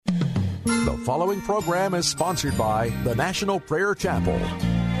The following program is sponsored by the National Prayer Chapel.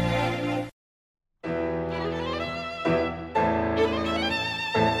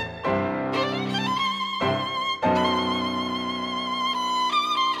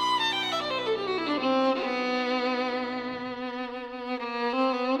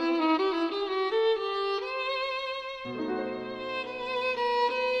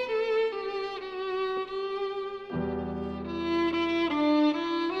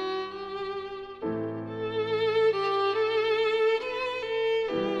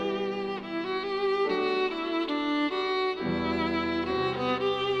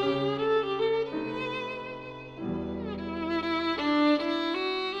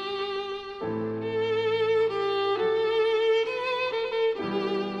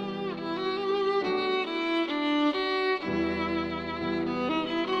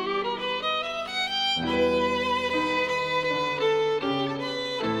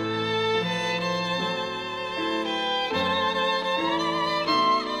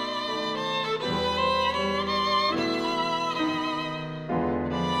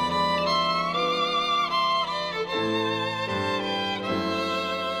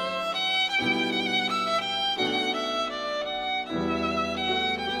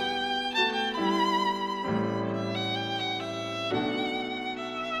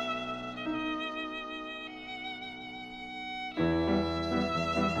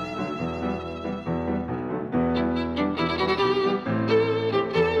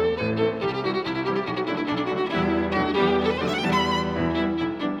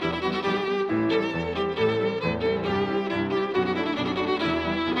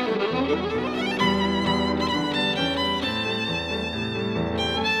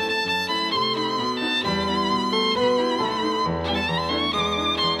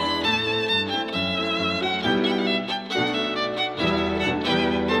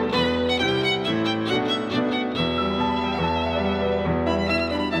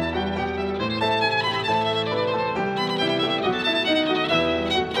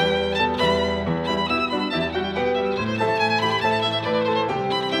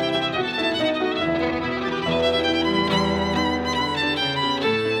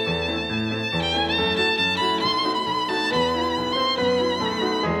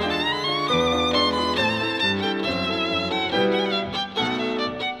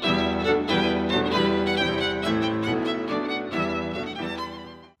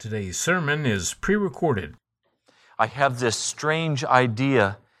 Today's sermon is pre-recorded. I have this strange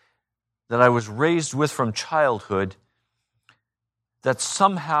idea that I was raised with from childhood that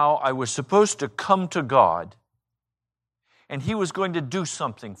somehow I was supposed to come to God and He was going to do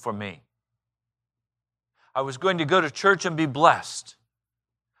something for me. I was going to go to church and be blessed.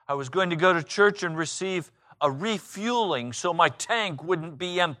 I was going to go to church and receive a refueling so my tank wouldn't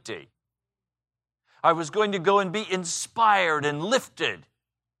be empty. I was going to go and be inspired and lifted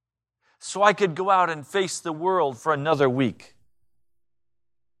so I could go out and face the world for another week.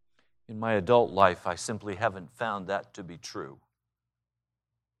 In my adult life, I simply haven't found that to be true.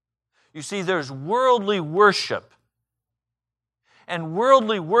 You see, there's worldly worship. And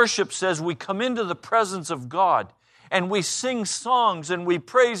worldly worship says we come into the presence of God and we sing songs and we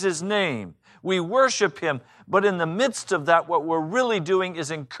praise His name. We worship Him. But in the midst of that, what we're really doing is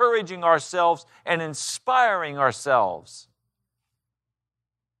encouraging ourselves and inspiring ourselves.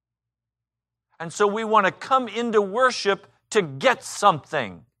 And so we want to come into worship to get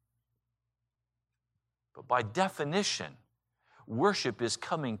something. But by definition, worship is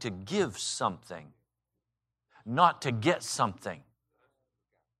coming to give something, not to get something.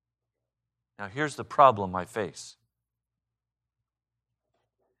 Now here's the problem I face.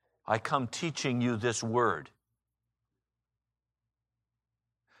 I come teaching you this word.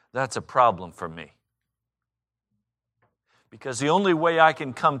 That's a problem for me. Because the only way I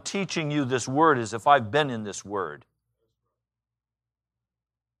can come teaching you this word is if I've been in this word.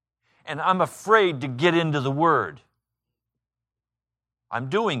 And I'm afraid to get into the word. I'm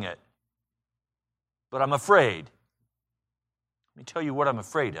doing it, but I'm afraid. Let me tell you what I'm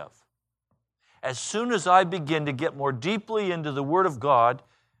afraid of. As soon as I begin to get more deeply into the Word of God,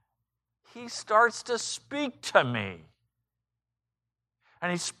 He starts to speak to me.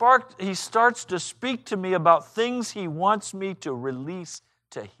 And he starts to speak to me about things He wants me to release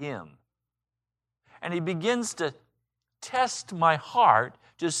to Him. And He begins to test my heart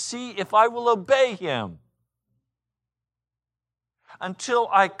to see if I will obey Him. Until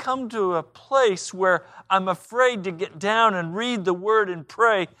I come to a place where I'm afraid to get down and read the Word and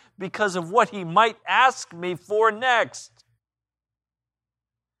pray because of what He might ask me for next.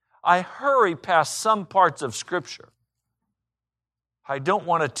 I hurry past some parts of Scripture. I don't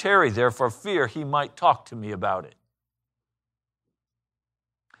want to tarry there for fear he might talk to me about it.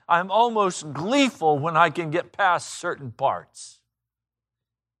 I'm almost gleeful when I can get past certain parts,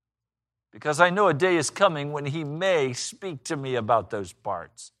 because I know a day is coming when he may speak to me about those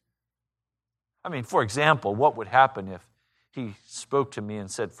parts. I mean, for example, what would happen if he spoke to me and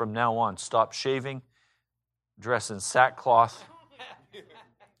said, from now on, stop shaving, dress in sackcloth,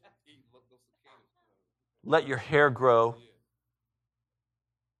 let your hair grow,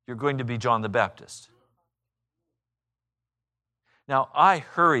 you're going to be John the Baptist. Now, I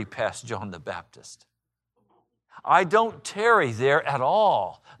hurry past John the Baptist. I don't tarry there at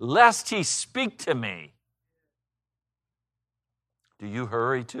all, lest he speak to me. Do you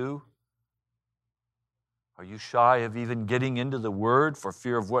hurry too? Are you shy of even getting into the Word for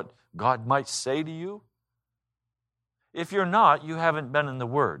fear of what God might say to you? If you're not, you haven't been in the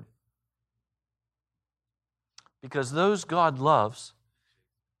Word. Because those God loves,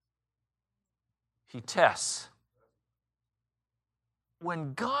 He tests.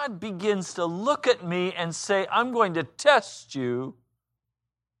 When God begins to look at me and say, I'm going to test you,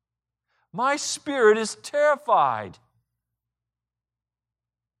 my spirit is terrified.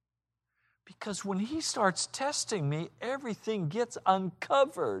 Because when He starts testing me, everything gets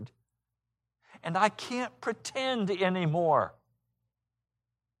uncovered. And I can't pretend anymore.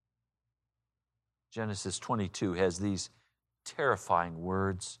 Genesis 22 has these terrifying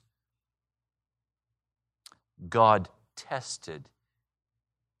words. God tested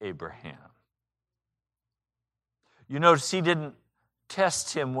Abraham. You notice He didn't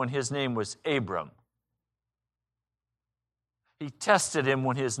test him when his name was Abram. He tested him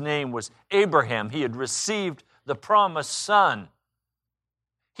when his name was Abraham. He had received the promised son.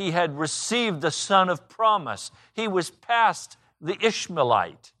 He had received the son of promise. He was past the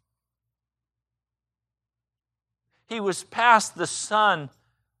Ishmaelite. He was past the son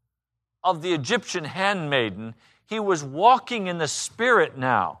of the Egyptian handmaiden. He was walking in the Spirit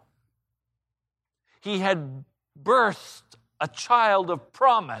now. He had birthed a child of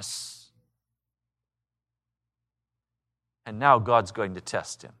promise. And now God's going to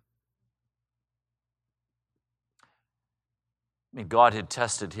test him. I mean, God had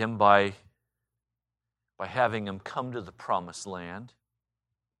tested him by having him come to the promised land.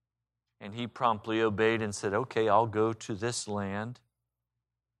 And he promptly obeyed and said, okay, I'll go to this land.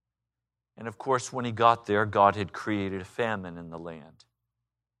 And of course, when he got there, God had created a famine in the land.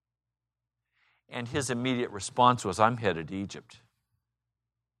 And his immediate response was, I'm headed to Egypt.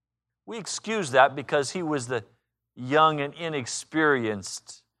 We excuse that because he was the young and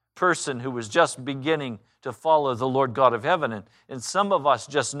inexperienced person who was just beginning to follow the Lord God of heaven. And some of us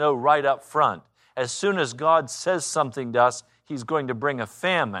just know right up front, as soon as God says something to us, He's going to bring a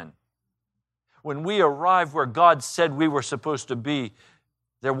famine. When we arrive where God said we were supposed to be,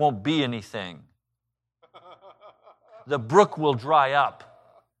 there won't be anything. The brook will dry up.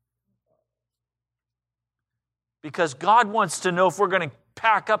 Because God wants to know if we're going to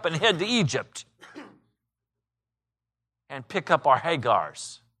pack up and head to Egypt and pick up our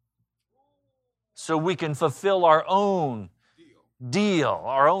Hagars so we can fulfill our own deal,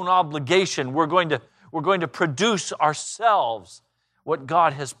 our own obligation. We're going to produce ourselves what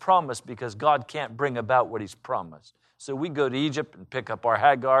God has promised, because God can't bring about what He's promised. So we go to Egypt and pick up our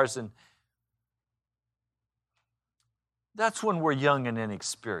Hagars, and that's when we're young and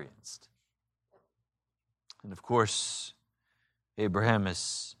inexperienced. And of course, Abraham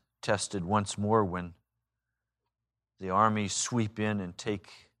is tested once more when the armies sweep in and take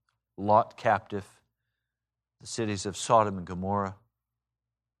Lot captive, the cities of Sodom and Gomorrah.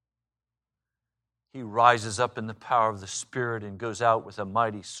 He rises up in the power of the Spirit and goes out with a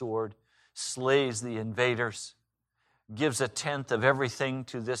mighty sword, slays the invaders, gives a tenth of everything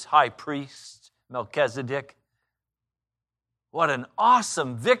to this high priest, Melchizedek. What an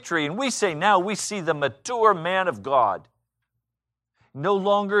awesome victory. And we say now we see the mature man of God. No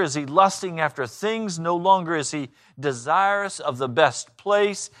longer is he lusting after things. No longer is he desirous of the best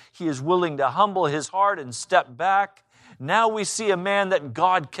place. He is willing to humble his heart and step back. Now we see a man that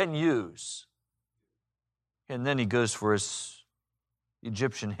God can use. And then he goes for his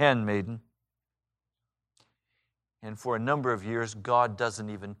Egyptian handmaiden. And for a number of years, God doesn't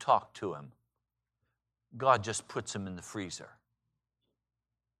even talk to him. God just puts him in the freezer.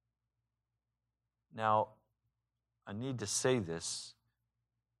 Now, I need to say this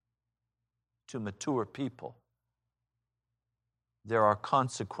to mature people. There are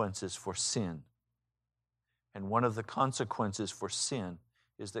consequences for sin. And one of the consequences for sin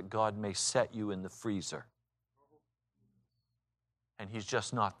is that God may set you in the freezer. And He's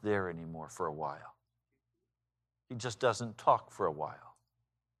just not there anymore for a while. He just doesn't talk for a while.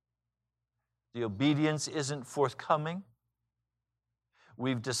 The obedience isn't forthcoming.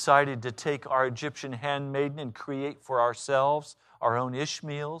 We've decided to take our Egyptian handmaiden and create for ourselves our own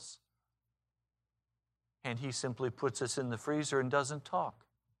Ishmaels. And he simply puts us in the freezer and doesn't talk.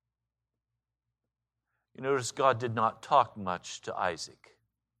 You notice God did not talk much to Isaac.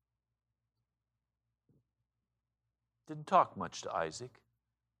 Didn't talk much to Isaac.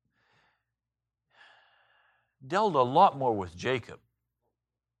 Dealt a lot more with Jacob.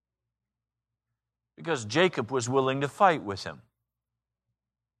 Because Jacob was willing to fight with him.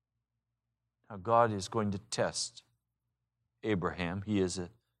 Now God is going to test Abraham. He is an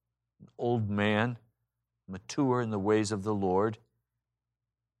old man, mature in the ways of the Lord.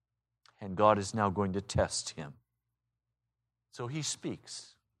 And God is now going to test him. So he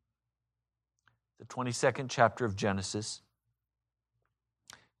speaks. The 22nd chapter of Genesis.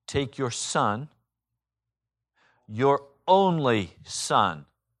 Take your son, your only son.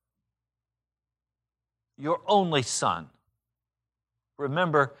 Your only son.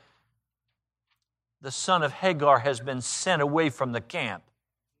 Remember, the son of Hagar has been sent away from the camp.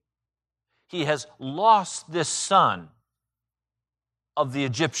 He has lost this son of the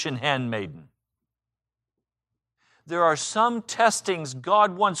Egyptian handmaiden. There are some testings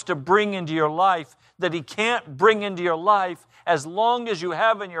God wants to bring into your life that He can't bring into your life as long as you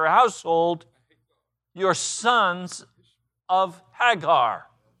have in your household your sons of Hagar.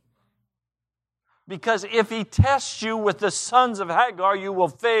 Because if He tests you with the sons of Hagar, you will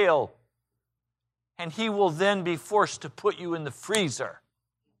fail. And He will then be forced to put you in the freezer.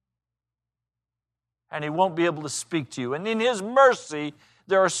 And He won't be able to speak to you. And in His mercy,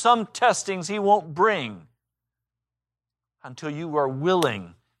 there are some testings He won't bring until you are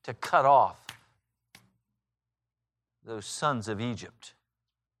willing to cut off those sons of Egypt.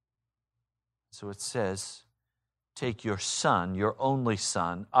 So it says, take your son, your only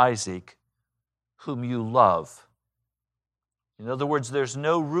son, Isaac, whom you love. In other words, there's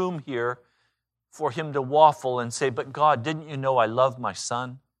no room here for him to waffle and say, but God, didn't you know I love my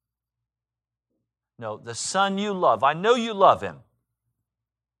son? No, the son you love, I know you love him.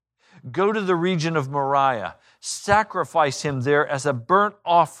 Go to the region of Moriah. Sacrifice him there as a burnt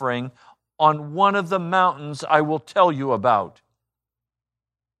offering on one of the mountains I will tell you about.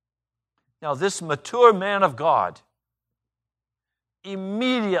 Now, this mature man of God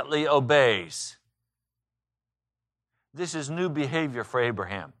immediately obeys. This is new behavior for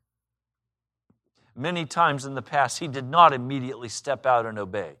Abraham. Many times in the past, he did not immediately step out and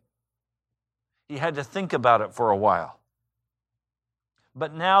obey. He had to think about it for a while.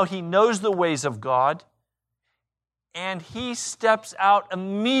 But now he knows the ways of God, and he steps out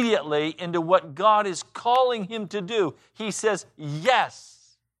immediately into what God is calling him to do. He says,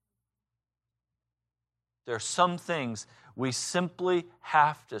 yes. There are some things we simply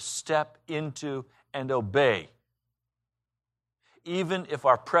have to step into and obey, even if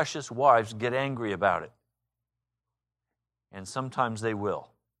our precious wives get angry about it. And sometimes they will.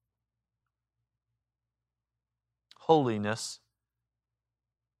 Holiness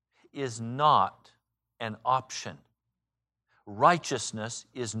is not an option. Righteousness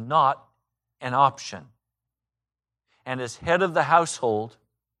is not an option. And as head of the household,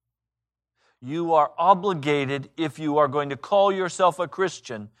 you are obligated, if you are going to call yourself a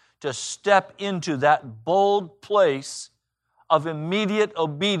Christian, to step into that bold place of immediate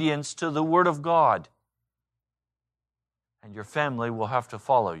obedience to the Word of God. And your family will have to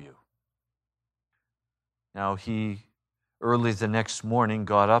follow you. Now he, early the next morning,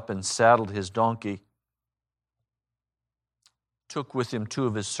 got up and saddled his donkey, took with him 2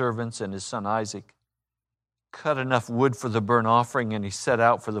 of his servants and his son Isaac, cut enough wood for the burnt offering, and he set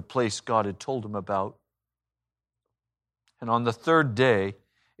out for the place God had told him about. And on the 3rd day,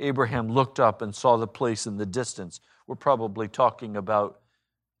 Abraham looked up and saw the place in the distance. We're probably talking about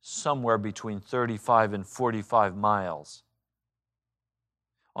somewhere between 35 and 45 miles.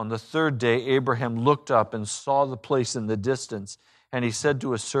 On the 3rd day, Abraham looked up and saw the place in the distance, and he said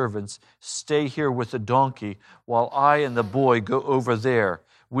to his servants, stay here with the donkey while I and the boy go over there.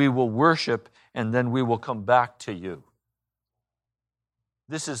 We will worship, and then we will come back to you.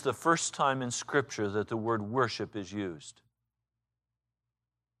 This is the first time in Scripture that the word worship is used.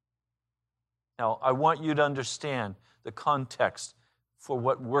 Now, I want you to understand the context for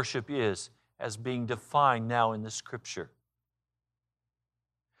what worship is as being defined now in the Scripture.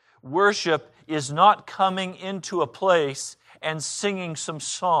 Worship is not coming into a place and singing some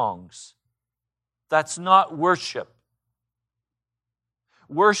songs. That's not worship.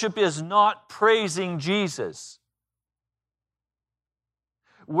 Worship is not praising Jesus.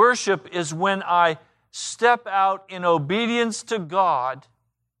 Worship is when I step out in obedience to God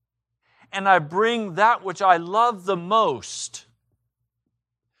and I bring that which I love the most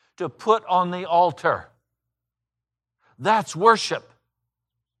to put on the altar. That's worship.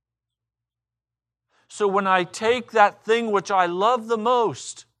 So when I take that thing which I love the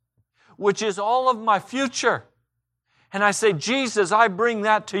most, which is all of my future, and I say, Jesus, I bring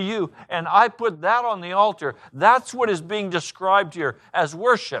that to you, and I put that on the altar, that's what is being described here as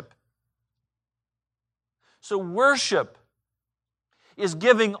worship. So worship is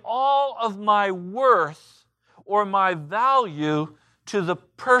giving all of my worth or my value to the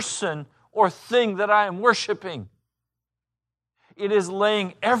person or thing that I am worshiping. It is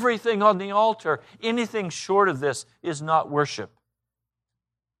laying everything on the altar. Anything short of this is not worship.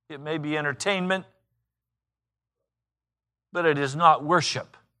 It may be entertainment, but it is not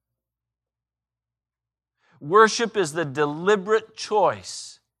worship. Worship is the deliberate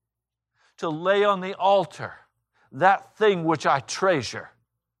choice to lay on the altar that thing which I treasure.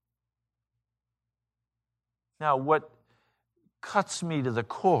 Now, what cuts me to the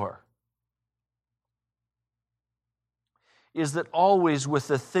core is that always with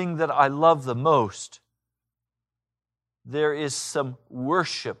the thing that I love the most, there is some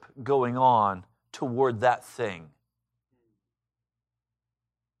worship going on toward that thing.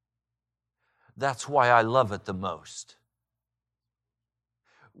 That's why I love it the most.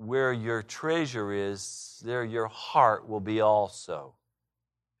 Where your treasure is, there your heart will be also.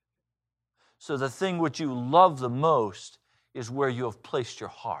 So the thing which you love the most is where you have placed your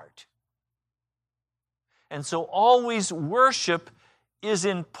heart. And so always worship is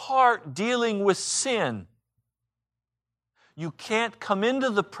in part dealing with sin. You can't come into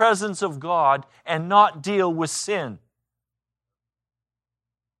the presence of God and not deal with sin.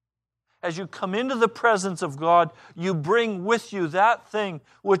 As you come into the presence of God, you bring with you that thing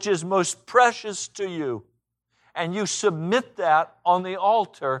which is most precious to you, and you submit that on the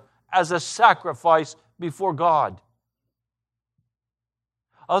altar as a sacrifice before God.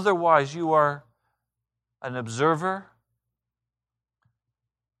 Otherwise, you are an observer.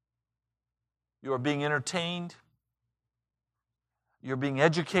 You are being entertained. You're being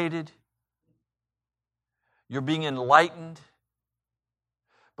educated. You're being enlightened.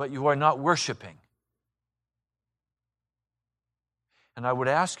 But you are not worshiping. And I would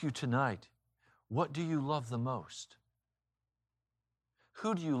ask you tonight, what do you love the most?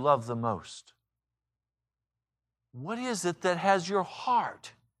 Who do you love the most? What is it that has your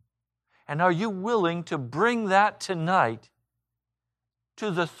heart? And are you willing to bring that tonight to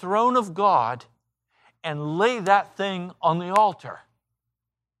the throne of God and lay that thing on the altar?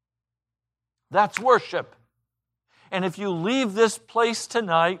 That's worship. And if you leave this place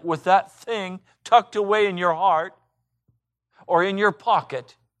tonight with that thing tucked away in your heart or in your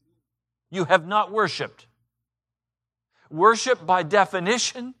pocket, you have not worshiped. Worship, by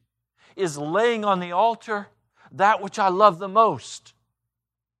definition, is laying on the altar that which I love the most.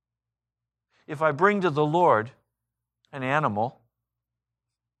 If I bring to the Lord an animal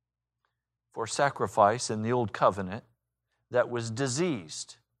for sacrifice in the Old Covenant that was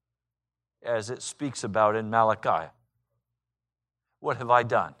diseased, as it speaks about in Malachi, what have I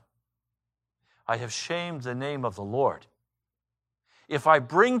done? I have shamed the name of the Lord. If I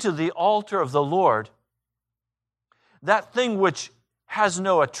bring to the altar of the Lord that thing which has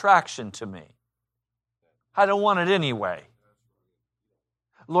no attraction to me, I don't want it anyway.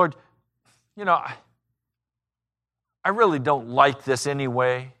 Lord, I really don't like this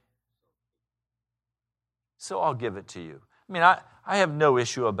anyway, so I'll give it to you. I have no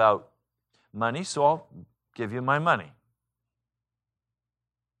issue about money, so I'll give you my money.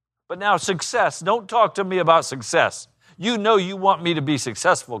 But now success, don't talk to me about success. You know you want me to be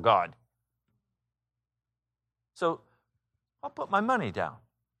successful, God. So I'll put my money down.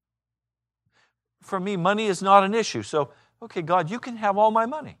 For me, money is not an issue. So, okay, God, you can have all my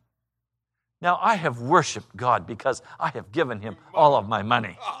money. Now, I have worshiped God because I have given Him all of my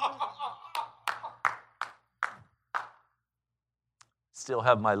money. Still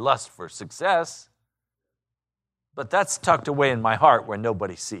have my lust for success, but that's tucked away in my heart where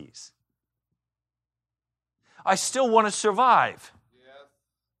nobody sees. I still want to survive.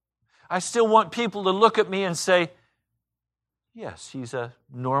 I still want people to look at me and say, yes, he's a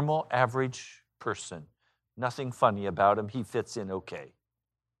normal, average person. Nothing funny about him. He fits in okay.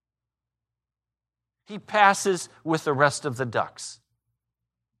 He passes with the rest of the ducks.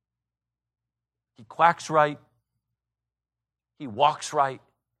 He quacks right. He walks right.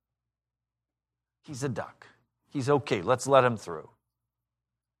 He's a duck. He's okay. Let's let him through.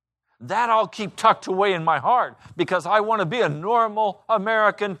 That I'll keep tucked away in my heart because I want to be a normal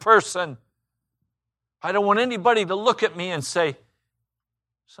American person. I don't want anybody to look at me and say,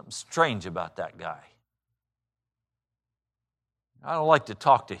 something strange about that guy. I don't like to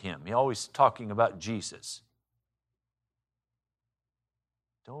talk to him. He's always talking about Jesus.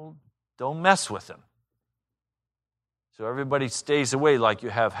 Don't mess with him. So everybody stays away like you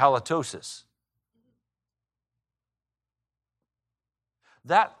have halitosis.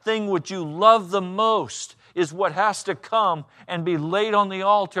 That thing which you love the most is what has to come and be laid on the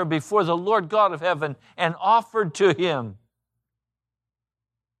altar before the Lord God of heaven and offered to Him.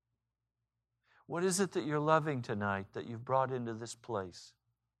 What is it that you're loving tonight that you've brought into this place?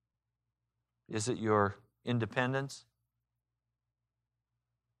 Is it your independence?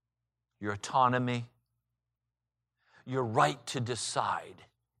 Your autonomy? Your right to decide?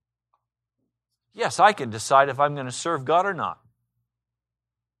 Yes, I can decide if I'm going to serve God or not.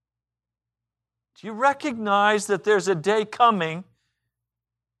 Do you recognize that there's a day coming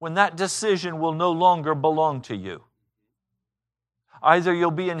when that decision will no longer belong to you? Either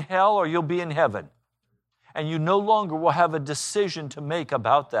you'll be in hell or you'll be in heaven. And you no longer will have a decision to make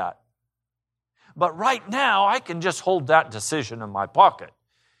about that. But right now, I can just hold that decision in my pocket.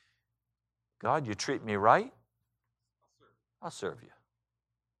 God, you treat me right, I'll serve you.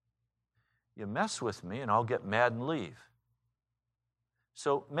 You mess with me and I'll get mad and leave.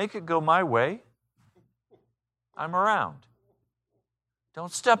 So make it go my way. I'm around.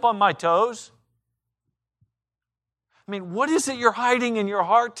 Don't step on my toes. I mean, what is it you're hiding in your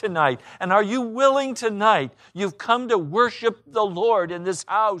heart tonight? And are you willing tonight? You've come to worship the Lord in this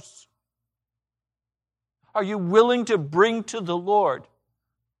house. Are you willing to bring to the Lord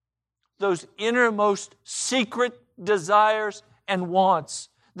those innermost secret desires and wants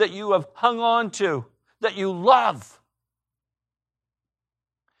that you have hung on to, that you love?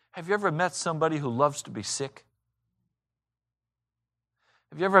 Have you ever met somebody who loves to be sick?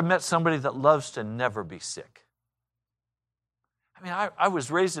 Have you ever met somebody that loves to never be sick? I mean, I was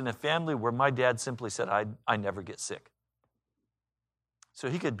raised in a family where my dad simply said, I never get sick. So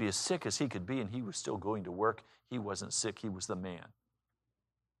he could be as sick as he could be, and he was still going to work. He wasn't sick. He was the man.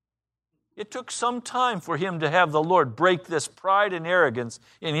 It took some time for him to have the Lord break this pride and arrogance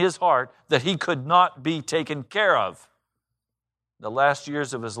in his heart that he could not be taken care of. The last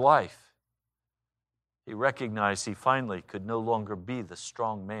years of his life, he recognized he finally could no longer be the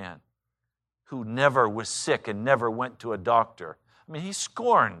strong man who never was sick and never went to a doctor. I mean, he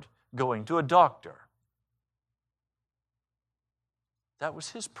scorned going to a doctor. That was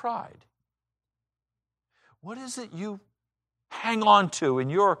his pride. What is it you hang on to in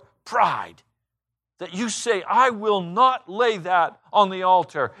your pride that you say, I will not lay that on the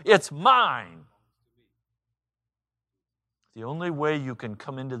altar. It's mine. The only way you can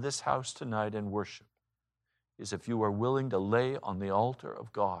come into this house tonight and worship is if you are willing to lay on the altar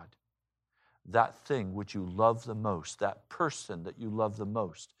of God that thing which you love the most, that person that you love the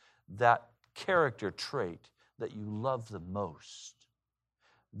most, that character trait that you love the most,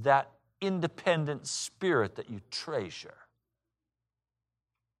 that independent spirit that you treasure,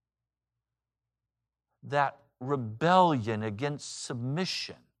 that rebellion against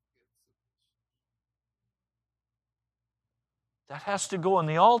submission. That has to go on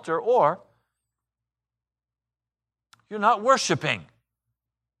the altar, or you're not worshiping.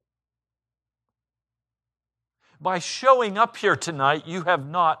 By showing up here tonight, you have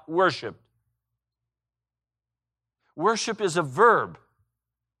not worshiped. Worship is a verb.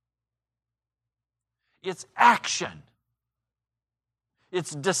 It's action.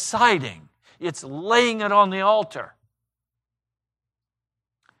 It's deciding. It's laying it on the altar.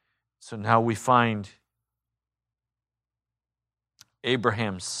 So now we find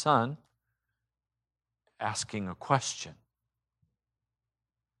Abraham's son asking a question.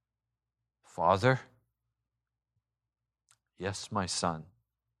 Father? Yes, my son.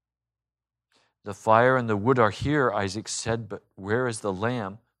 The fire and the wood are here, Isaac said, but where is the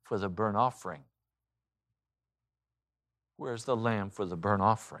lamb for the burnt offering? Where is the lamb for the burnt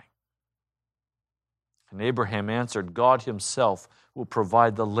offering? And Abraham answered, God himself will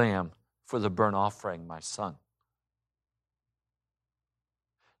provide the lamb for the burnt offering, my son.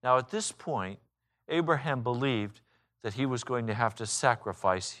 Now at this point, Abraham believed that he was going to have to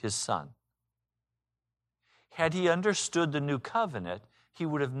sacrifice his son. Had he understood the new covenant, he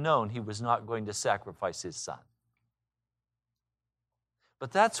would have known he was not going to sacrifice his son.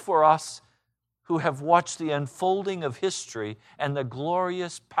 But that's for us who have watched the unfolding of history and the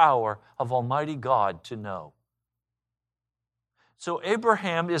glorious power of Almighty God to know. So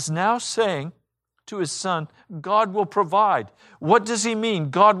Abraham is now saying to his son, God will provide. What does he mean,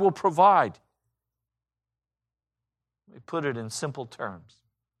 God will provide? Let me put it in simple terms.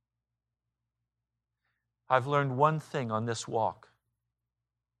 I've learned one thing on this walk,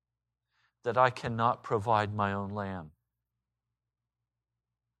 that I cannot provide my own lamb,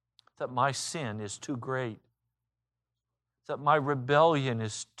 that my sin is too great, that my rebellion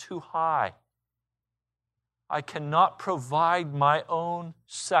is too high. I cannot provide my own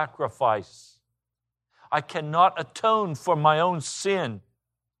sacrifice. I cannot atone for my own sin.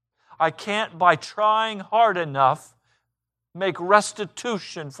 I can't, by trying hard enough, make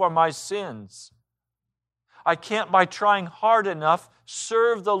restitution for my sins. I can't, by trying hard enough,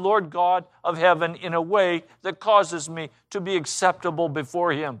 serve the Lord God of heaven in a way that causes me to be acceptable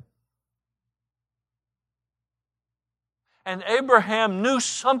before Him. And Abraham knew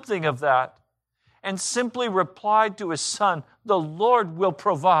something of that and simply replied to his son, "The Lord will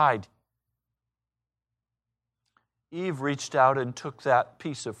provide." Eve reached out and took that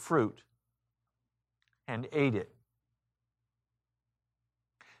piece of fruit and ate it.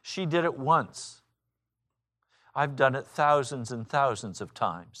 She did it once. I've done it thousands and thousands of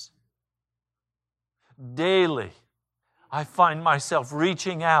times. Daily, I find myself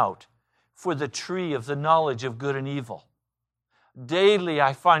reaching out for the tree of the knowledge of good and evil. Daily,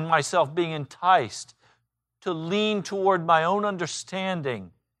 I find myself being enticed to lean toward my own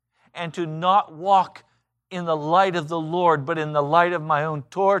understanding and to not walk in the light of the Lord, but in the light of my own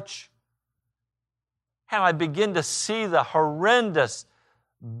torch. And I begin to see the horrendous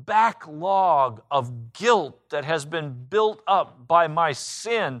backlog of guilt that has been built up by my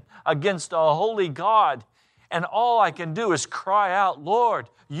sin against a holy God. And all I can do is cry out,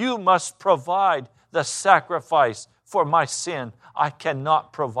 "Lord, you must provide the sacrifice for my sin." I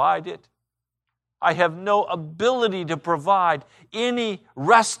cannot provide it. I have no ability to provide any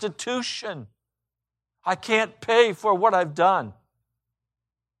restitution. I can't pay for what I've done.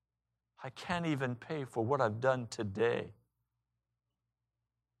 I can't even pay for what I've done today.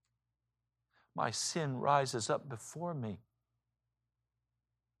 My sin rises up before me.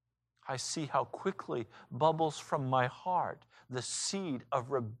 I see how quickly bubbles from my heart the seed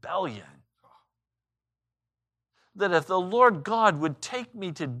of rebellion. That if the Lord God would take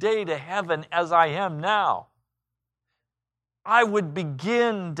me today to heaven as I am now, I would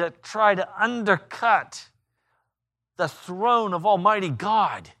begin to try to undercut the throne of Almighty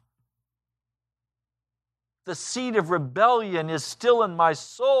God. The seed of rebellion is still in my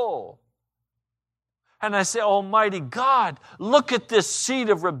soul. And I say, "Almighty God, look at this seed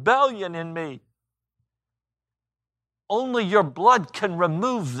of rebellion in me. Only your blood can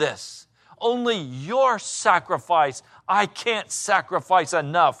remove this. Only your sacrifice. I can't sacrifice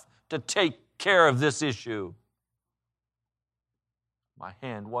enough to take care of this issue." My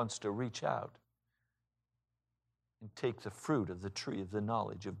hand wants to reach out and take the fruit of the tree of the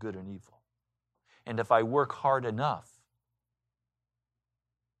knowledge of good and evil. And if I work hard enough,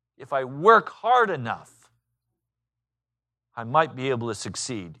 I might be able to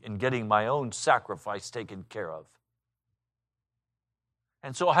succeed in getting my own sacrifice taken care of.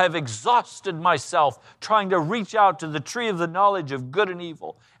 And so I have exhausted myself trying to reach out to the tree of the knowledge of good and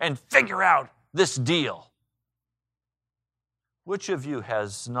evil and figure out this deal. Which of you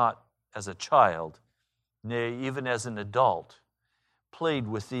has not, as a child, nay, even as an adult, played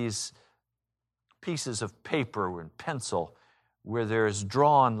with these pieces of paper and pencil where there's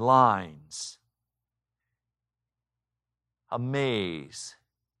drawn lines, a maze,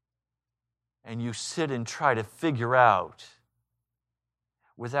 and you sit and try to figure out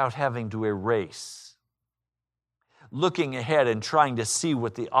without having to erase, looking ahead and trying to see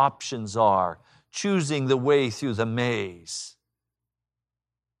what the options are, choosing the way through the maze?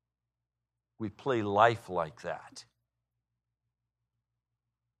 We play life like that.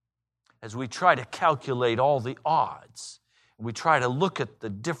 As we try to calculate all the odds, we try to look at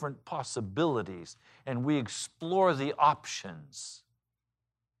the different possibilities, and we explore the options.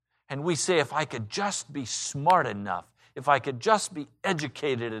 And we say, if I could just be smart enough, if I could just be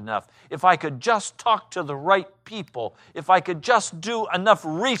educated enough, if I could just talk to the right people, if I could just do enough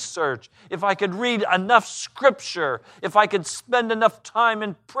research, if I could read enough scripture, if I could spend enough time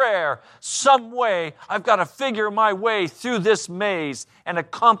in prayer, some way I've got to figure my way through this maze and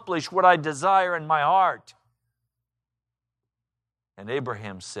accomplish what I desire in my heart. And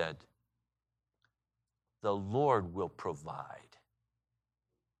Abraham said, "The Lord will provide.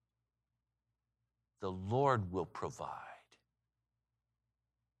 The Lord will provide."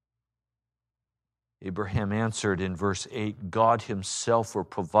 Abraham answered in verse 8, "God himself will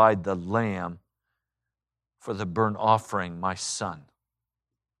provide the lamb for the burnt offering, my son."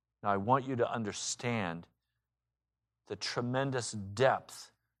 Now I want you to understand the tremendous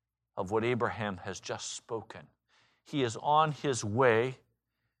depth of what Abraham has just spoken. He is on his way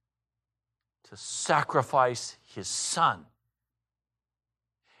to sacrifice His Son.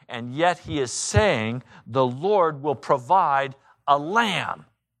 And yet He is saying the Lord will provide a lamb.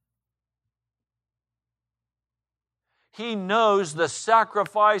 He knows the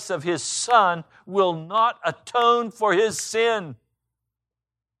sacrifice of His Son will not atone for His sin,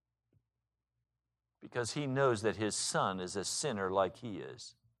 because He knows that His Son is a sinner like He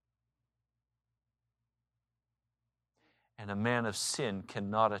is. And a man of sin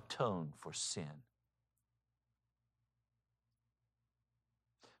cannot atone for sin.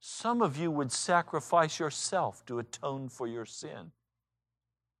 Some of you would sacrifice yourself to atone for your sin.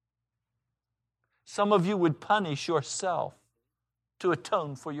 Some of you would punish yourself to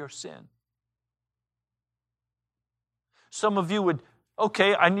atone for your sin. Some of you would,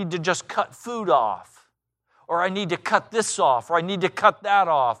 okay, I need to just cut food off, or I need to cut this off, or I need to cut that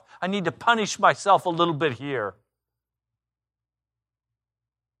off. I need to punish myself a little bit here.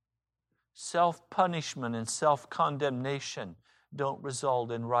 Self-punishment and self-condemnation don't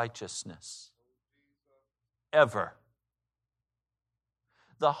result in righteousness. Ever.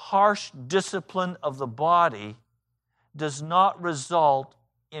 The harsh discipline of the body does not result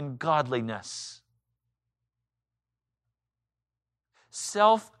in godliness.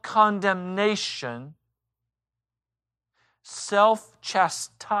 Self-condemnation,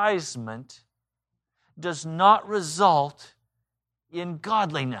 self-chastisement does not result in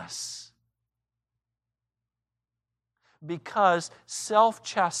godliness. Because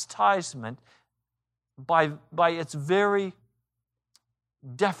self-chastisement, by its very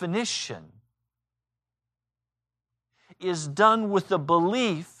definition, is done with the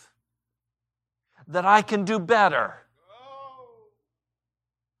belief that I can do better.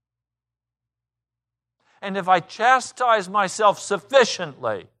 And if I chastise myself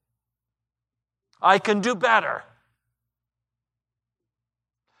sufficiently, I can do better.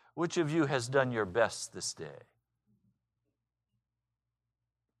 Which of you has done your best this day?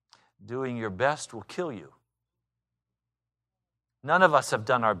 Doing your best will kill you. None of us have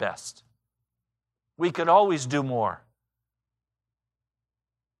done our best. We could always do more.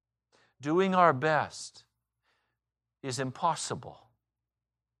 Doing our best is impossible.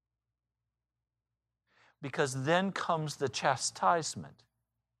 Because then comes the chastisement.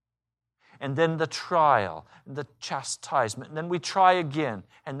 And then the trial, and the chastisement. And then we try again,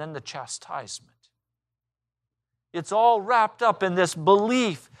 and then the chastisement. It's all wrapped up in this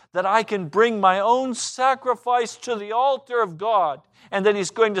belief that I can bring my own sacrifice to the altar of God, and that He's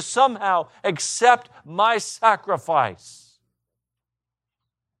going to somehow accept my sacrifice,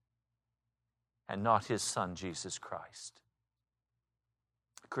 and not His Son, Jesus Christ.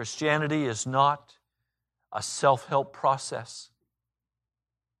 Christianity is not a self-help process.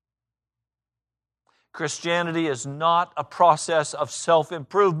 Christianity is not a process of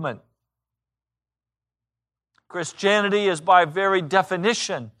self-improvement. Christianity is by very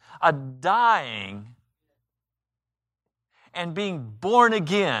definition a dying and being born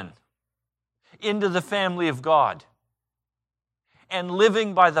again into the family of God and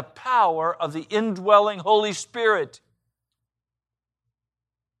living by the power of the indwelling Holy Spirit.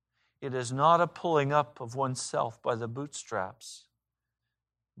 It is not a pulling up of oneself by the bootstraps,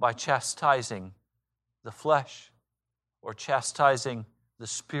 by chastising the flesh or chastising the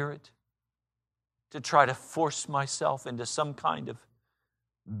spirit, to try to force myself into some kind of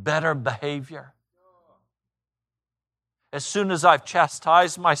better behavior. As soon as I've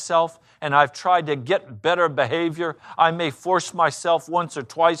chastised myself and I've tried to get better behavior, I may force myself once or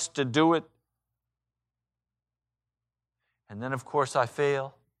twice to do it. And then, of course, I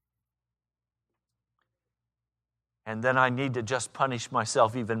fail. And then I need to just punish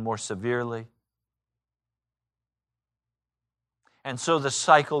myself even more severely. And so the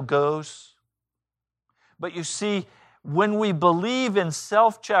cycle goes. But you see, when we believe in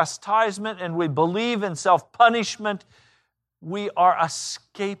self-chastisement and we believe in self-punishment, we are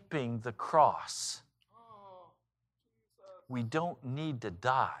escaping the cross. We don't need to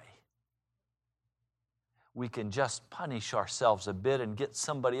die. We can just punish ourselves a bit and get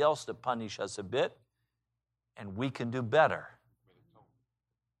somebody else to punish us a bit, and we can do better.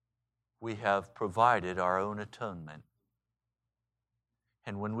 We have provided our own atonement.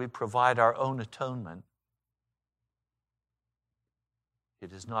 And when we provide our own atonement,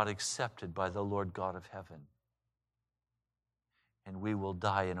 it is not accepted by the Lord God of heaven. And we will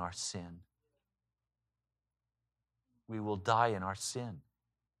die in our sin. We will die in our sin.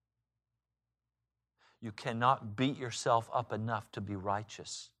 You cannot beat yourself up enough to be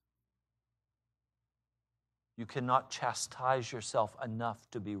righteous. You cannot chastise yourself enough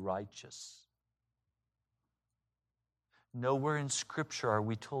to be righteous. Nowhere in Scripture are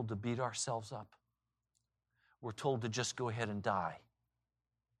we told to beat ourselves up. We're told to just go ahead and die,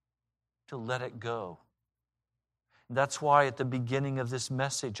 to let it go. That's why at the beginning of this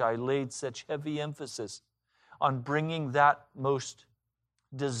message I laid such heavy emphasis on bringing that most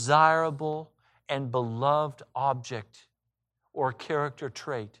desirable and beloved object or character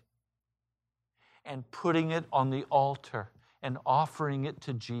trait and putting it on the altar and offering it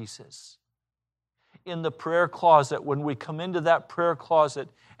to Jesus. In the prayer closet, when we come into that prayer closet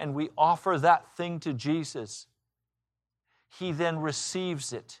and we offer that thing to Jesus, He then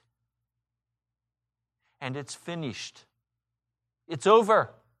receives it. And it's finished. It's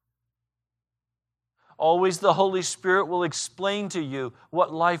over. Always the Holy Spirit will explain to you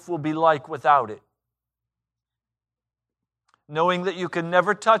what life will be like without it. Knowing that you can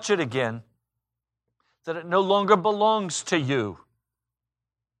never touch it again, that it no longer belongs to you.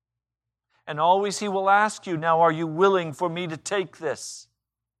 And always He will ask you, now, are you willing for me to take this?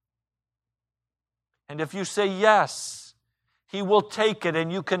 And if you say yes, He will take it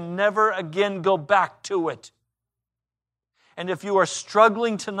and you can never again go back to it. And if you are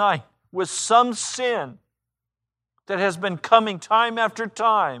struggling tonight with some sin that has been coming time after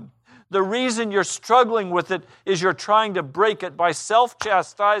time, the reason you're struggling with it is you're trying to break it by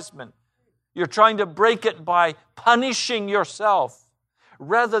self-chastisement. You're trying to break it by punishing yourself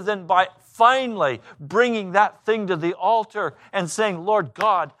rather than by finally bringing that thing to the altar and saying, Lord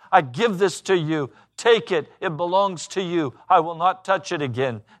God, I give this to you. Take it. It belongs to you. I will not touch it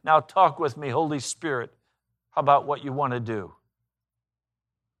again. Now talk with me, Holy Spirit, about what you want to do.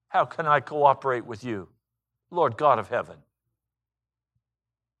 How can I cooperate with you, Lord God of heaven?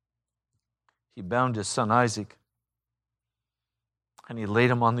 He bound his son Isaac and he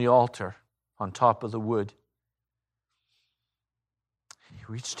laid him on the altar on top of the wood. He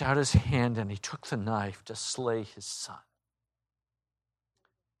reached out his hand and he took the knife to slay his son.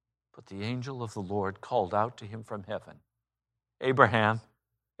 But the angel of the Lord called out to him from heaven, Abraham,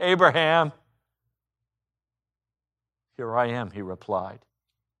 Abraham. Here I am, he replied.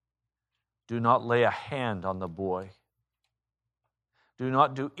 Do not lay a hand on the boy. Do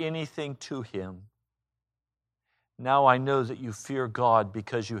not do anything to him. Now I know that you fear God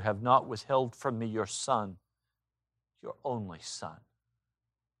because you have not withheld from me your son, your only son.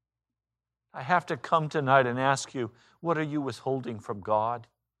 I have to come tonight and ask you, what are you withholding from God?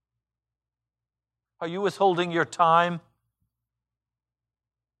 Are you withholding your time?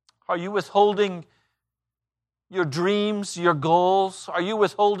 Are you withholding your dreams, your goals? Are you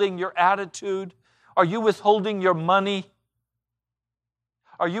withholding your attitude? Are you withholding your money?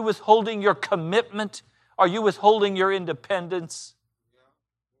 Are you withholding your commitment? Are you withholding your independence?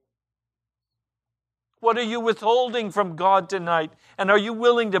 What are you withholding from God tonight? And are you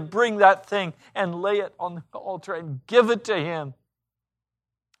willing to bring that thing and lay it on the altar and give it to Him,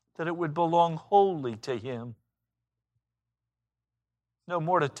 that it would belong wholly to Him? No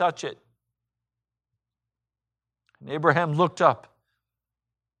more to touch it. And Abraham looked up.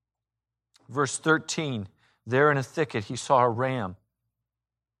 Verse 13, there in a thicket he saw a ram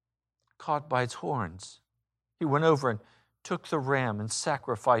caught by its horns. He went over and took the ram and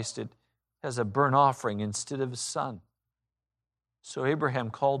sacrificed it as a burnt offering instead of his son. So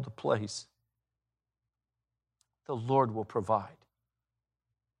Abraham called the place, the Lord will provide.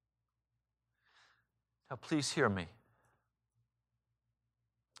 Now please hear me.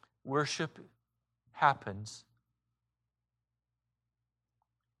 Worship happens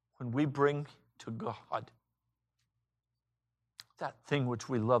when we bring to God that thing which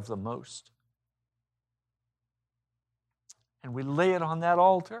we love the most. And we lay it on that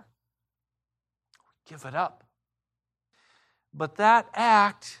altar. We give it up. But that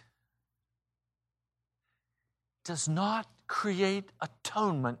act does not create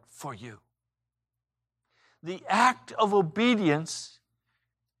atonement for you. The act of obedience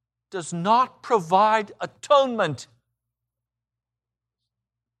does not provide atonement.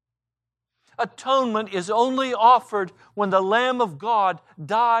 Atonement is only offered when the Lamb of God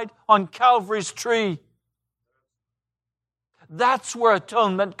died on Calvary's tree. That's where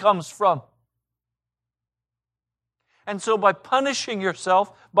atonement comes from. And so by punishing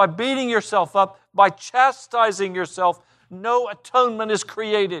yourself, by beating yourself up, by chastising yourself, no atonement is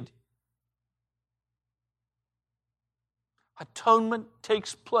created. Atonement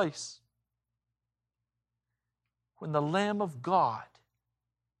takes place when the Lamb of God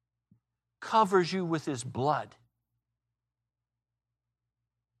covers you with His blood.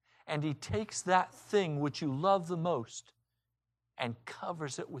 And He takes that thing which you love the most and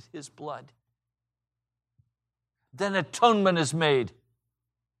covers it with His blood. Then atonement is made.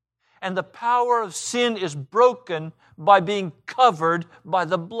 And the power of sin is broken by being covered by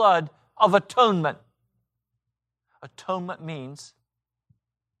the blood of atonement. Atonement means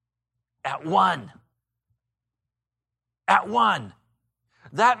at one. At one.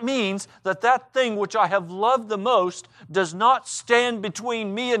 That means that that thing which I have loved the most does not stand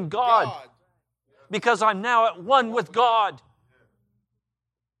between me and God. Because I'm now at one with God.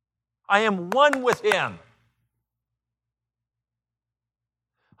 I am one with Him.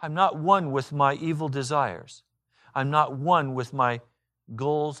 I'm not one with my evil desires. I'm not one with my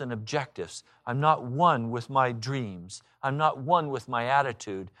goals and objectives. I'm not one with my dreams. I'm not one with my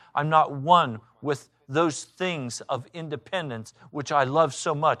attitude. I'm not one with those things of independence which I love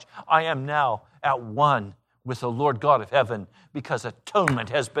so much. I am now at one with the Lord God of heaven because atonement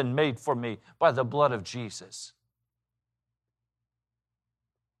has been made for me by the blood of Jesus.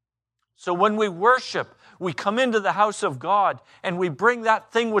 So when we worship, we come into the house of God and we bring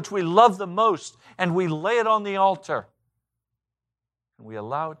that thing which we love the most and we lay it on the altar. And we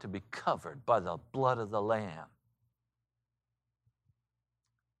allow it to be covered by the blood of the Lamb.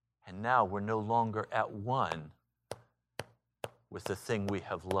 And now we're no longer at one with the thing we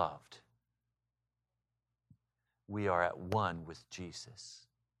have loved. We are at one with Jesus.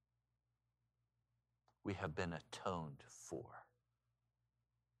 We have been atoned for.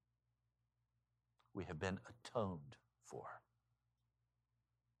 We have been atoned for.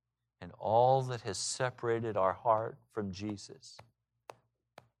 And all that has separated our heart from Jesus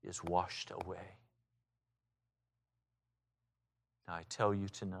is washed away. Now I tell you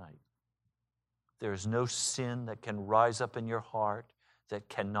tonight, there is no sin that can rise up in your heart that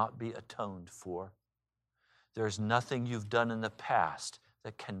cannot be atoned for. There is nothing you've done in the past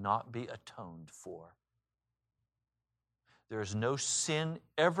that cannot be atoned for. There is no sin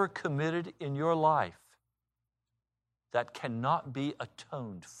ever committed in your life that cannot be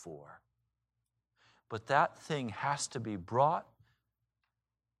atoned for. But that thing has to be brought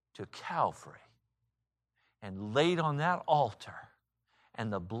to Calvary and laid on that altar,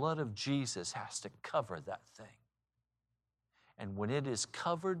 and the blood of Jesus has to cover that thing. And when it is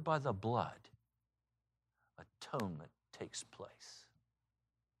covered by the blood, atonement takes place.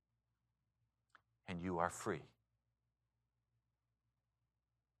 And you are free.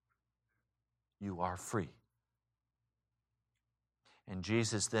 You are free. And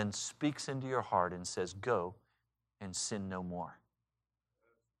Jesus then speaks into your heart and says, go and sin no more.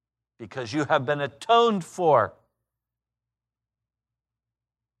 Because you have been atoned for.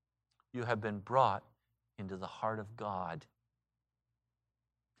 You have been brought into the heart of God.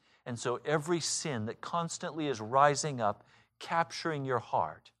 And so every sin that constantly is rising up, capturing your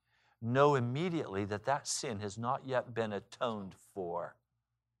heart, know immediately that that sin has not yet been atoned for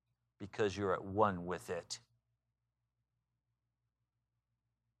because you're at one with it.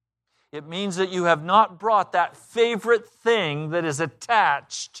 It means that you have not brought that favorite thing that is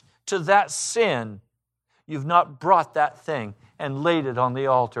attached to that sin. You've not brought that thing and laid it on the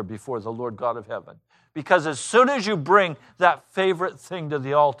altar before the Lord God of heaven. Because as soon as you bring that favorite thing to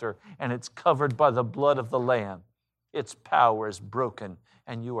the altar and it's covered by the blood of the Lamb, its power is broken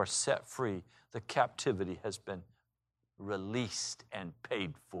and you are set free. The captivity has been released and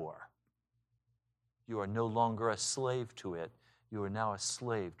paid for. You are no longer a slave to it. You are now a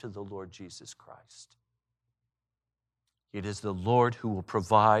slave to the Lord Jesus Christ. It is the Lord who will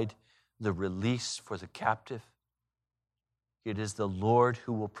provide the release for the captive. It is the Lord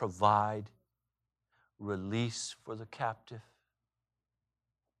who will provide release for the captive.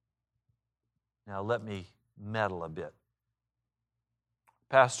 Now let me meddle a bit.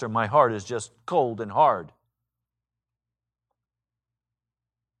 Pastor, my heart is just cold and hard.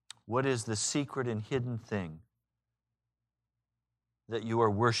 What is the secret and hidden thing that you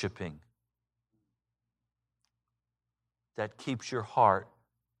are worshiping that keeps your heart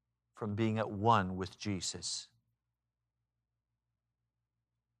from being at one with Jesus?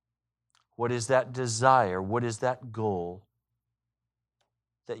 What is that desire? What is that goal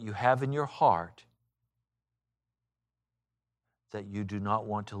that you have in your heart that you do not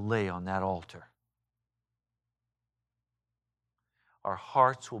want to lay on that altar? Our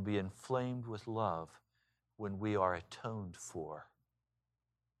hearts will be inflamed with love when we are atoned for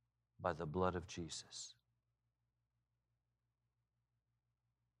by the blood of Jesus.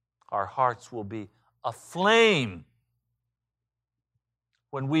 Our hearts will be aflame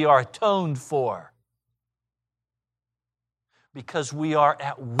when we are atoned for, because we are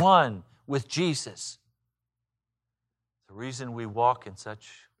at one with Jesus. The reason we walk in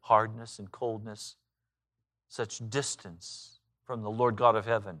such hardness and coldness, such distance from the Lord God of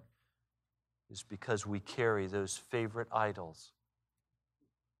heaven, is because we carry those favorite idols,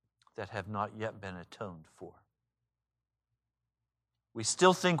 that have not yet been atoned for. We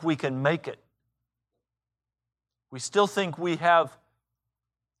still think we can make it. We still think we have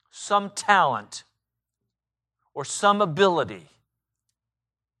some talent or some ability.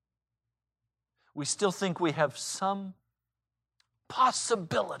 We still think we have some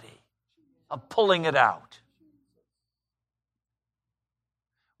possibility of pulling it out.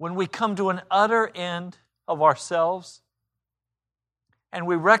 When we come to an utter end of ourselves and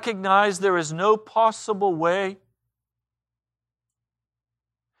we recognize there is no possible way,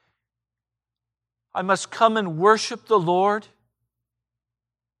 I must come and worship the Lord,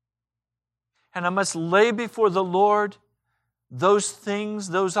 and I must lay before the Lord those things,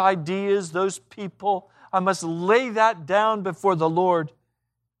 those ideas, those people. I must lay that down before the Lord.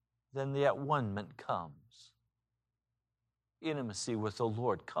 Then the at-one-ment comes. Intimacy with the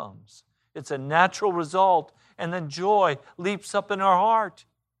Lord comes. It's a natural result, and then joy leaps up in our heart.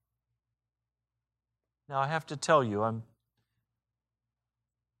 Now I have to tell you, I'm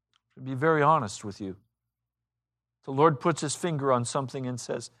to be very honest with you. The Lord puts His finger on something and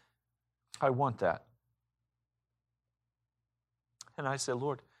says, I want that. And I say,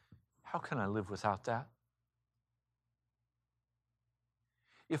 Lord, how can I live without that?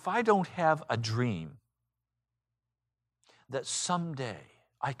 If I don't have a dream that someday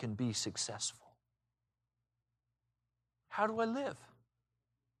I can be successful, how do I live?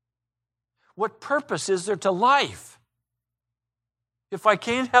 What purpose is there to life if I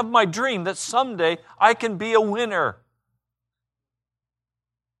can't have my dream that someday I can be a winner?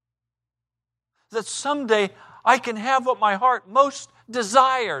 That someday I can have what my heart most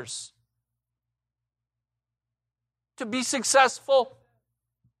desires. To be successful.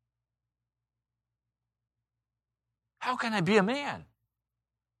 How can I be a man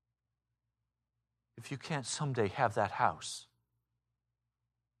if you can't someday have that house?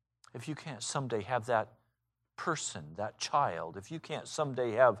 If you can't someday have that person, that child, if you can't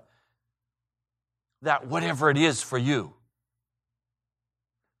someday have that whatever it is for you,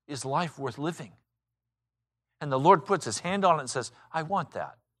 is life worth living? And the Lord puts His hand on it and says, I want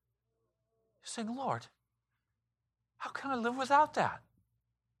that. You're saying, Lord, how can I live without that?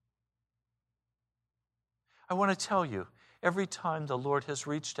 I want to tell you, every time the Lord has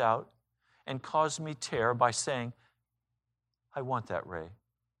reached out and caused me terror by saying, I want that, Ray.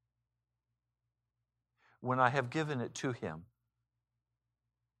 When I have given it to Him,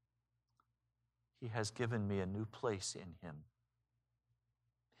 He has given me a new place in Him.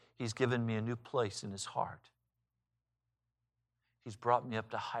 He's given me a new place in His heart. He's brought me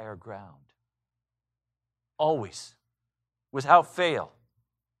up to higher ground. Always, without fail.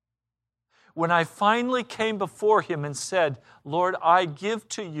 When I finally came before Him and said, Lord, I give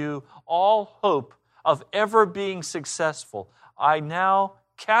to You all hope of ever being successful, I now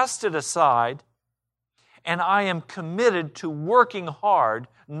cast it aside, and I am committed to working hard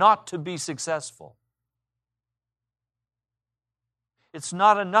not to be successful. It's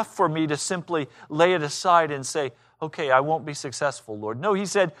not enough for me to simply lay it aside and say, okay, I won't be successful, Lord. No, He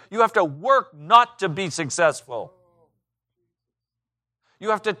said, you have to work not to be successful. You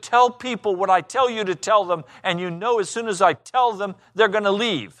have to tell people what I tell you to tell them, and you know as soon as I tell them, they're going to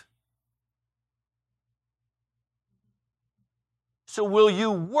leave. So will you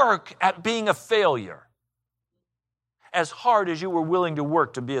work at being a failure as hard as you were willing to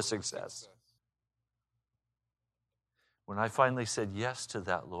work to be a success? When I finally said yes to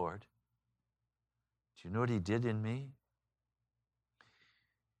that, Lord, do you know what He did in me?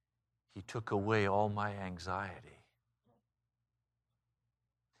 He took away all my anxiety.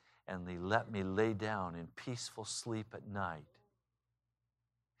 And He let me lay down in peaceful sleep at night.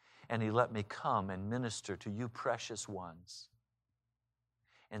 And He let me come and minister to you precious ones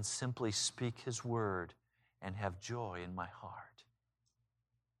and simply speak His word and have joy in my heart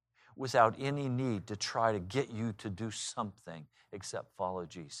without any need to try to get you to do something except follow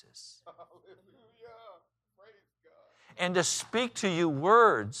Jesus. Hallelujah. Praise God. And to speak to you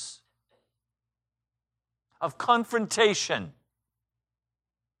words of confrontation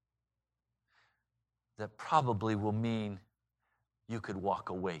that probably will mean you could walk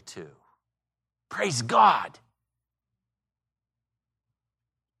away too. Praise God.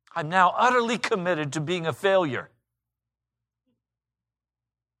 I'm now utterly committed to being a failure.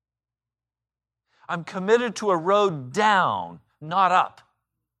 I'm committed to a road down, not up.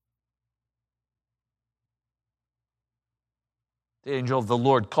 The angel of the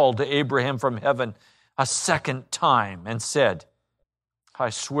Lord called to Abraham from heaven a second time and said, I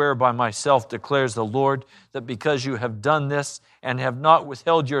swear by myself, declares the Lord, that because you have done this and have not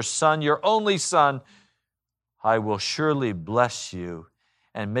withheld your son, your only son, I will surely bless you,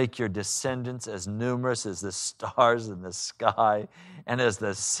 and make your descendants as numerous as the stars in the sky and as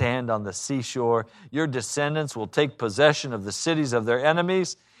the sand on the seashore. Your descendants will take possession of the cities of their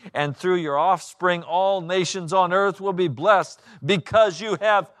enemies, and through your offspring all nations on earth will be blessed because you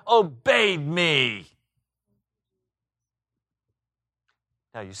have obeyed me.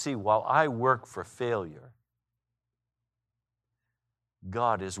 Now you see, while I work for failure,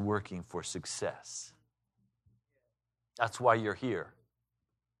 God is working for success. That's why you're here.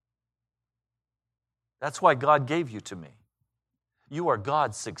 That's why God gave you to me. You are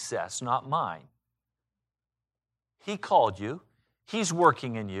God's success, not mine. He called you. He's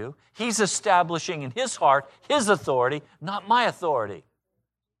working in you. He's establishing in His heart His authority, not my authority.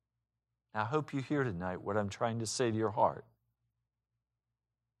 Now, I hope you hear tonight what I'm trying to say to your heart.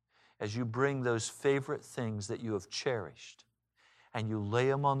 As you bring those favorite things that you have cherished and you lay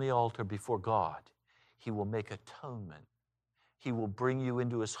them on the altar before God, He will make atonement. He will bring you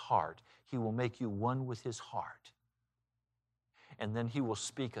into His heart. He will make you one with His heart. And then He will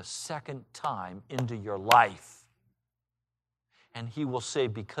speak a second time into your life. And He will say,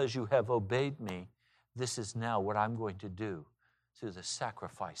 because you have obeyed me, this is now what I'm going to do through the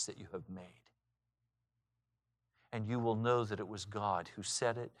sacrifice that you have made. And you will know that it was God who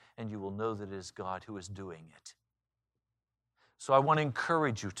said it, and you will know that it is God who is doing it. So I want to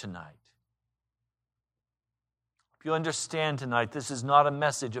encourage you tonight. If you understand tonight, this is not a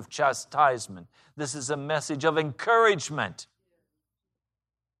message of chastisement. This is a message of encouragement.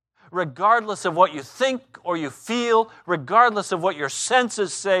 Regardless of what you think or you feel, regardless of what your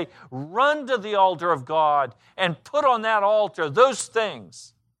senses say, run to the altar of God and put on that altar those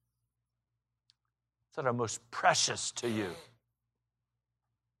things that are most precious to you.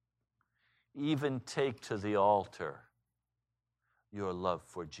 Even take to the altar your love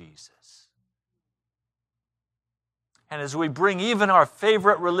for Jesus. And as we bring even our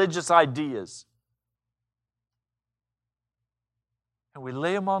favorite religious ideas, and we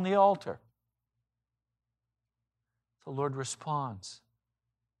lay them on the altar, the Lord responds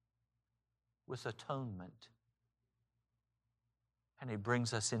with atonement. And He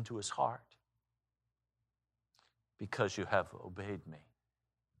brings us into His heart. Because you have obeyed me.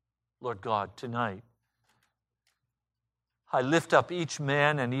 Lord God, tonight, I lift up each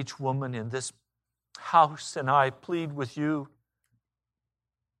man and each woman in this house, and I plead with you.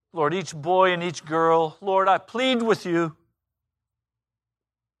 Lord, each boy and each girl, Lord, I plead with you.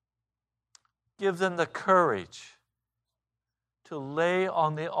 Give them the courage to lay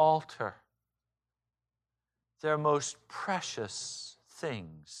on the altar their most precious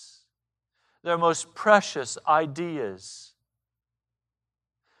things, their most precious ideas,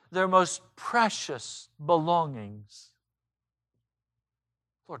 their most precious belongings.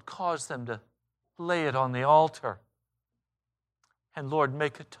 Lord, cause them to lay it on the altar. And Lord,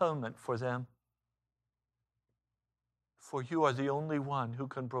 make atonement for them. For you are the only one who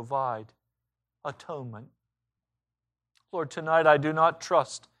can provide atonement. Lord, tonight I do not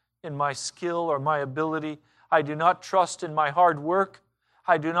trust in my skill or my ability. I do not trust in my hard work.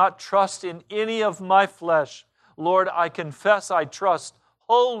 I do not trust in any of my flesh. Lord, I confess I trust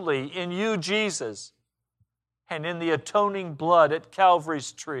wholly in you, Jesus, and in the atoning blood at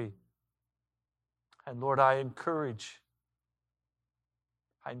Calvary's tree. And Lord, I encourage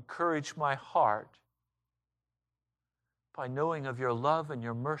my heart by knowing of your love and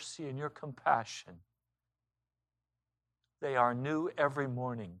your mercy and your compassion. They are new every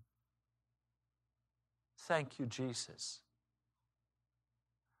morning. Thank you, Jesus.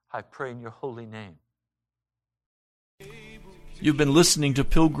 I pray in your holy name. You've been listening to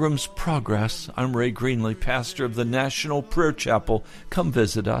Pilgrim's Progress. I'm Ray Greenley, pastor of the National Prayer Chapel. Come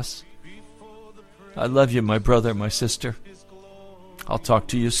visit us. I love you, my brother, my sister. I'll talk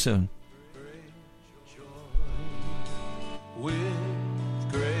to you soon.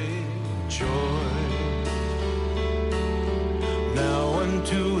 With great joy, now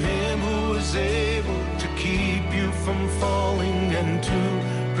unto Him who is able to keep you from falling and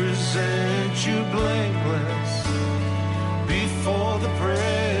to present you blameless before the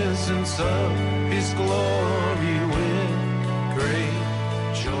presence of